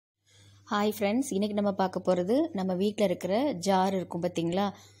Hi friends, இன்றைக்கி நம்ம பார்க்க போகிறது நம்ம வீட்டில் இருக்கிற ஜார் இருக்கும் பார்த்திங்களா,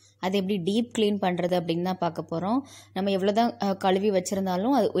 அது எப்படி டீப் க்ளீன் பண்ணுறது அப்படின்னு தான் பார்க்க போகிறோம். நம்ம எவ்வளோ தான் கழுவி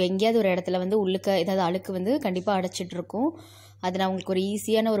வச்சுருந்தாலும் அது எங்கேயாவது ஒரு இடத்துல வந்து உள்ளுக்க ஏதாவது அழுக்கு வந்து கண்டிப்பாக அடைச்சிட்ருக்கும். அது நான் உங்களுக்கு ஒரு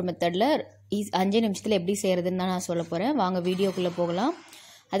ஈஸியான ஒரு மெத்தடில் 5 நிமிஷத்தில் எப்படி செய்கிறதுன்னு தான் நான் சொல்ல போகிறேன். வாங்க வீடியோக்குள்ளே போகலாம்.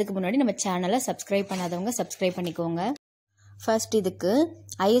 அதுக்கு முன்னாடி நம்ம சேனலை சப்ஸ்கிரைப் பண்ணாதவங்க சப்ஸ்கிரைப் பண்ணிக்கோங்க. ஃபர்ஸ்ட் இதுக்கு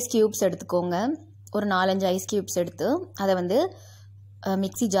ஐஸ் க்யூப்ஸ் எடுத்துக்கோங்க. ஒரு 4-5 ஐஸ் க்யூப்ஸ் எடுத்து அதை வந்து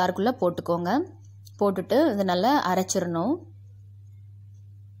மிக்சி ஜாருக்குள்ளே போட்டுக்கோங்க. போட்டுட்டு இது நல்லா அரைச்சிடணும்.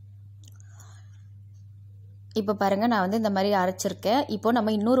 இப்போ பாருங்கள், நான் வந்து இந்த மாதிரி அரைச்சிருக்கேன். இப்போ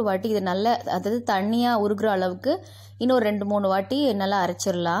நம்ம இன்னொரு வாட்டி இது நல்லா, அதாவது தண்ணியாக உருகுற அளவுக்கு இன்னொரு 2-3 வாட்டி நல்லா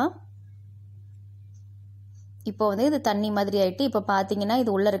அரைச்சிடலாம். இப்போ வந்து இது தண்ணி மாதிரி ஆகிட்டு, இப்போ பார்த்தீங்கன்னா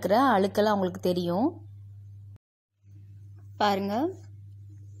இது உள்ளே இருக்கிற அழுக்கெல்லாம் உங்களுக்கு தெரியும். பாருங்கள்,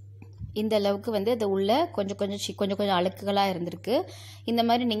 இந்த அளவுக்கு வந்து அது உள்ள கொஞ்சம் கொஞ்சம் அழுக்குகளாக இருந்திருக்கு. இந்த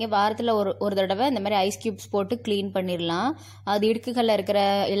மாதிரி நீங்கள் வாரத்தில் ஒரு தடவை இந்த மாதிரி ஐஸ் க்யூப்ஸ் போட்டு க்ளீன் பண்ணிடலாம். அது இடுக்குகளில் இருக்கிற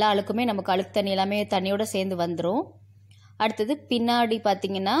எல்லா அழுக்குமே நமக்கு அழுக்கு தண்ணி எல்லாமே தண்ணியோடு சேர்ந்து வந்துடும். அடுத்தது பின்னாடி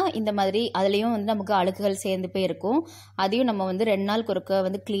பார்த்தீங்கன்னா இந்த மாதிரி அதுலேயும் வந்து நமக்கு அழுக்குகள் சேர்ந்து போய் இருக்கும். அதையும் நம்ம வந்து 2 நாளுக்கு ஒருக்க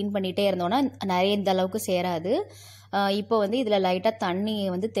வந்து க்ளீன் பண்ணிகிட்டே இருந்தோன்னா நிறைய இந்த அளவுக்கு சேராது. இப்போ வந்து இதில் லைட்டாக தண்ணி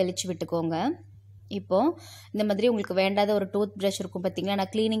வந்து தெளித்து விட்டுக்கோங்க. இப்போது இந்த மாதிரி உங்களுக்கு வேண்டாத ஒரு டூத் ப்ரஷ் இருக்கும் பார்த்திங்களா, நான்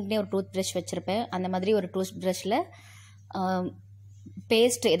க்ளீனிங்னே ஒரு டூத் ப்ரஷ் வச்சுருப்பேன். அந்த மாதிரி ஒரு டூத் ப்ரஷில்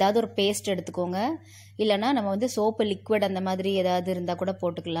பேஸ்ட், ஏதாவது ஒரு பேஸ்ட் எடுத்துக்கோங்க. இல்லைனா நம்ம வந்து சோப்பு லிக்விட் அந்த மாதிரி ஏதாவது இருந்தால் கூட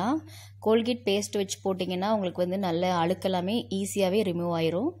போட்டுக்கலாம். கோல்கேட் பேஸ்ட் வச்சு போட்டிங்கன்னா உங்களுக்கு வந்து நல்ல அழுக்கெல்லாமே ஈஸியாகவே ரிமூவ்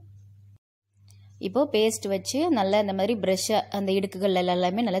ஆயிரும். இப்போது பேஸ்ட் வச்சு நல்லா இந்த மாதிரி ப்ரஷ்ஷை அந்த இடுக்குகள்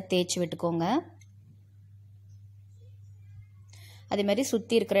எல்லாமே நல்லா தேய்ச்சி விட்டுக்கோங்க. அதே மாதிரி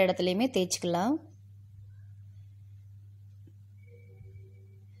சுற்றி இருக்கிற இடத்துலையுமே தேய்ச்சிக்கலாம்.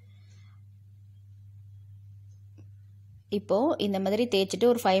 இப்போது இந்த மாதிரி தேய்ச்சிட்டு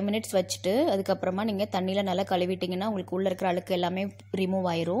ஒரு 5 மினிட்ஸ் வச்சுட்டு அதுக்கப்புறமா நீங்கள் தண்ணியில் நல்லா கழுவிட்டிங்கன்னா உங்களுக்கு உள்ளே இருக்கிற அழுக்கு எல்லாமே ரிமூவ்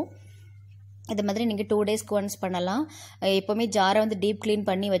ஆயிரும். இது மாதிரி நீங்கள் 2 டேஸ்க்கு ஒன்ஸ் பண்ணலாம். எப்போவுமே ஜாரை வந்து டீப் க்ளீன்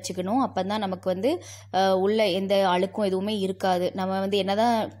பண்ணி வச்சுக்கணும். அப்போ தான் நமக்கு வந்து உள்ள எந்த அழுக்கும் எதுவுமே இருக்காது. நம்ம வந்து என்ன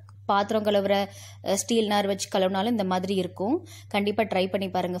தான் பாத்திரம் கழுவுற ஸ்டீல் நார் வச்சு கழுவினாலும் இந்த மாதிரி இருக்கும். கண்டிப்பாக ட்ரை பண்ணி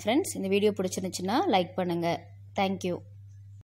பாருங்கள் ஃப்ரெண்ட்ஸ். இந்த வீடியோ பிடிச்சிருந்துச்சுன்னா லைக் பண்ணுங்கள். தேங்க்யூ.